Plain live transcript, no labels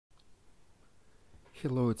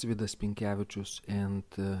Hello, it's Vidas Pinkevicius, and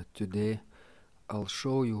today I'll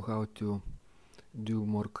show you how to do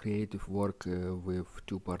more creative work with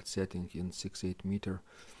two-part setting in 6/8 meter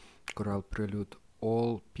choral prelude,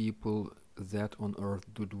 All People That on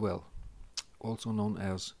Earth Do Dwell, also known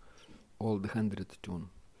as All the 100 tune.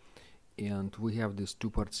 And we have this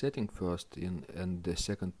two-part setting first, and the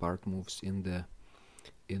second part moves in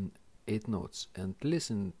 8 notes. And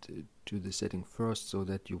listen to the setting first so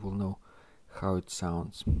that you will know how it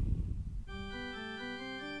sounds.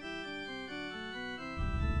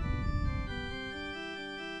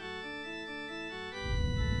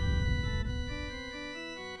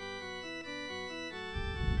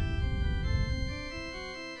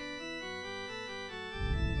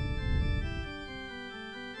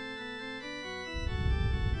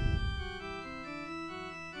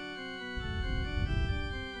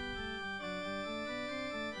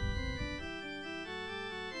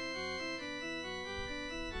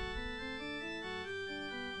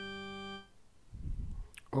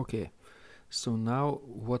 Okay, so now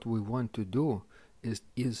what we want to do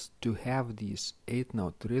is to have these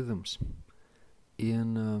 8-note rhythms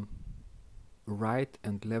in right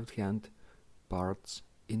and left hand parts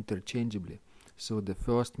interchangeably. So the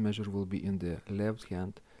first measure will be in the left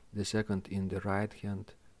hand, the second in the right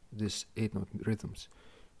hand, these 8-note rhythms.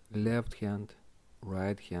 Left hand,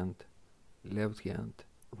 right hand, left hand,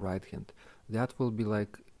 right hand. That will be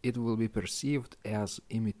like, it will be perceived as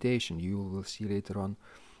imitation. You will see later on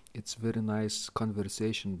it's very nice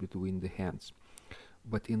conversation between the hands.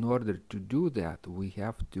 But in order to do that, we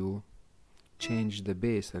have to change the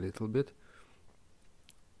bass a little bit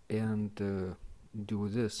and do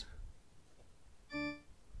this.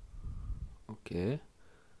 Okay,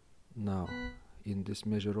 now in this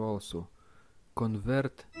measure also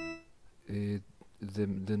convert the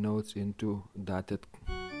notes into dotted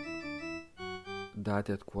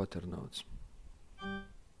quarter notes.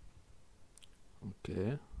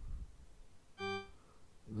 Okay,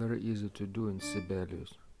 very easy to do in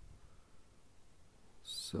Sibelius.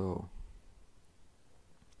 So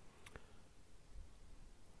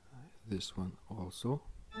this one also.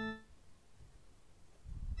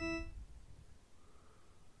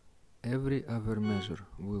 Every other measure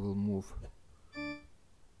we will move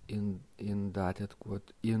in dotted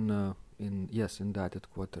quarter in dotted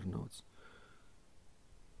quarter notes,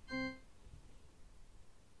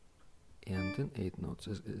 and in 8 notes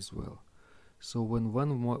as well. So when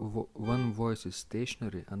one voice is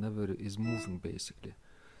stationary, another is moving basically.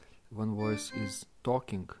 One voice is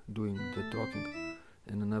talking, doing the talking,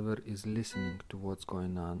 and another is listening to what's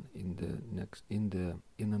going on in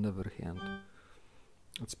another hand.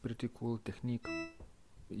 It's pretty cool technique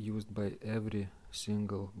used by every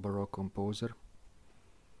single Baroque composer,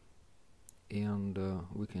 and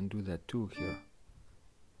we can do that too here.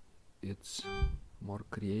 It's more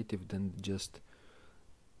creative than just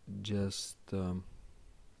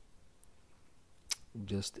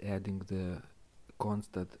adding the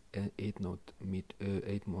constant 8-note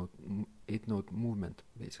movement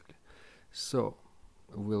basically. So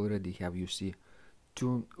we already have, you see,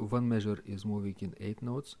 one measure is moving in 8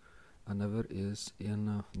 notes, another is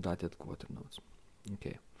in dotted quarter notes.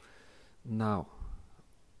 Okay, now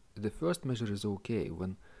the first measure is okay.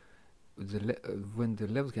 When the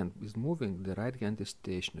left hand is moving, the right hand is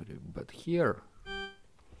stationary, but here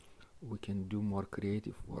we can do more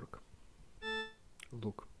creative work.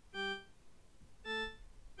 Look.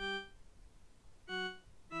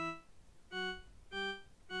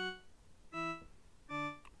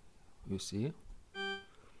 You see?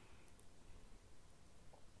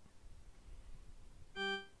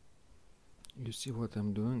 You see what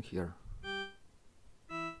I'm doing here?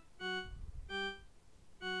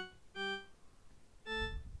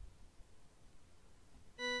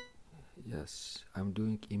 Yes, I'm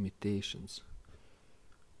doing imitations.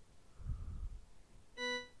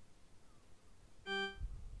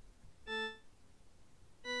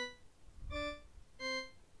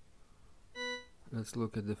 Let's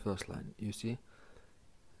look at the first line. You see?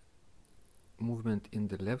 Movement in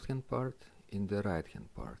the left hand part, in the right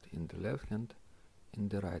hand part, in the left hand, in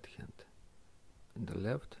the right hand, in the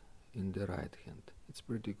left, in the right hand. It's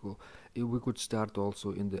pretty cool. If we could start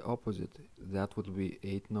also in the opposite, that would be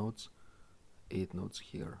 8 notes, 8 notes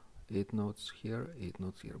here, 8 notes here, 8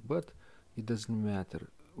 notes here. But it doesn't matter.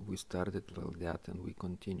 We started like that and we're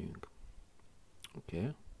continuing.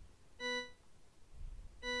 Okay.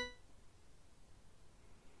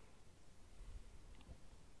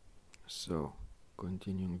 So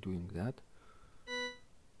continuing doing that.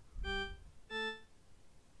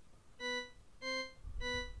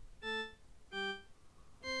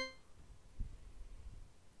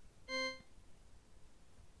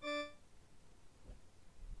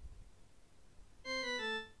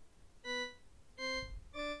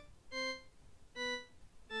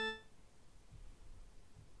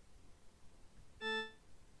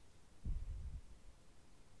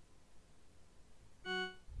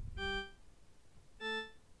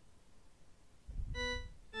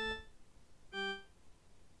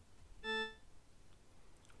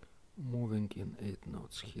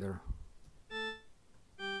 notes here.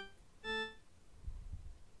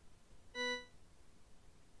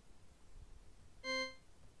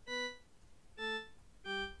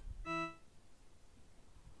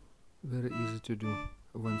 Very easy to do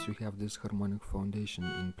once you have this harmonic foundation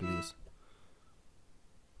in place.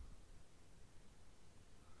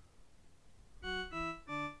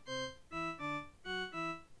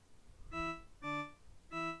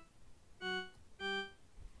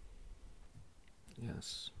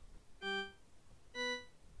 Yes.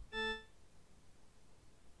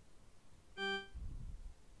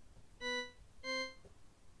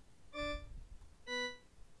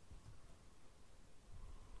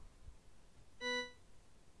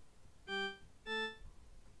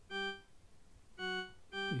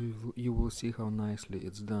 You will see how nicely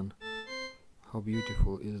it's done. How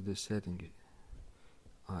beautiful is this setting.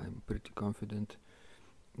 I'm pretty confident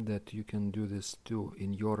that you can do this too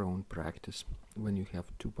in your own practice when you have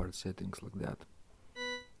two-part settings like that.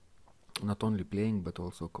 Not only playing but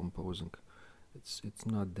also composing. It's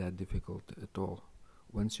not that difficult at all.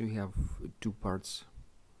 Once you have two parts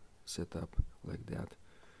set up like that.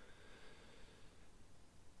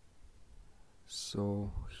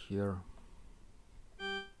 So here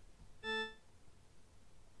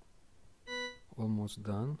almost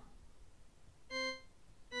done.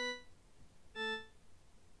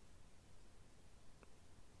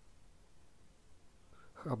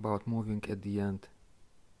 How about moving at the end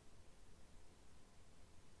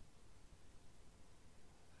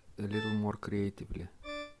a little more creatively?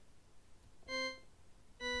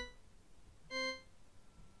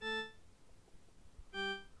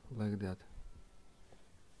 Like that.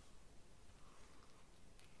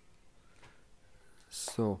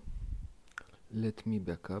 So let me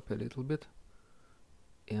back up a little bit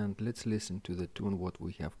and let's listen to the tune what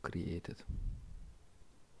we have created.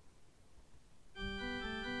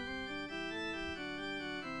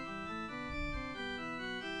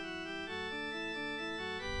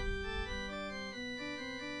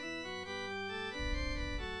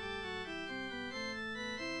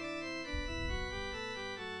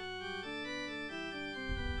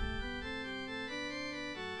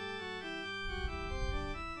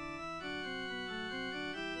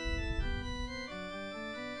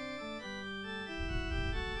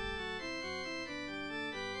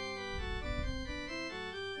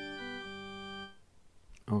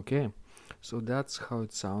 Okay, so that's how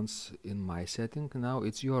it sounds in my setting. Now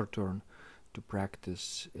it's your turn to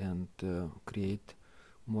practice and create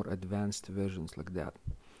more advanced versions like that.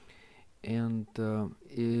 And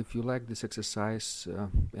if you like this exercise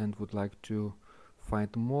and would like to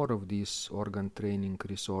find more of these organ training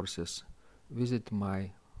resources, visit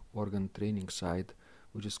my organ training site,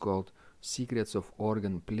 which is called Secrets of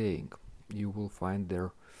Organ Playing. You will find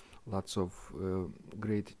there lots of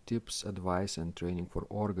great tips, advice and training for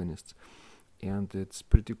organists, and it's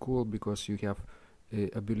pretty cool because you have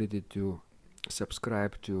ability to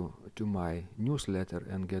subscribe to my newsletter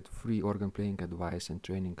and get free organ playing advice and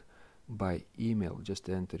training by email. Just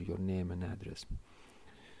enter your name and address.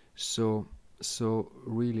 So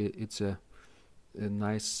really it's a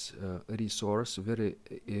nice resource, very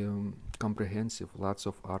comprehensive, lots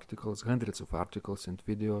of articles, hundreds of articles and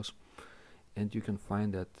videos. And you can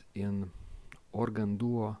find that in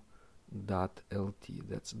organduo.lt.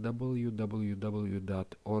 That's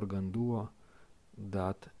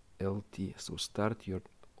www.organduo.lt. So start your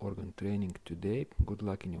organ training today. Good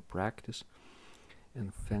luck in your practice.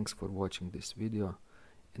 And thanks for watching this video.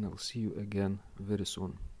 And I'll see you again very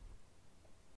soon.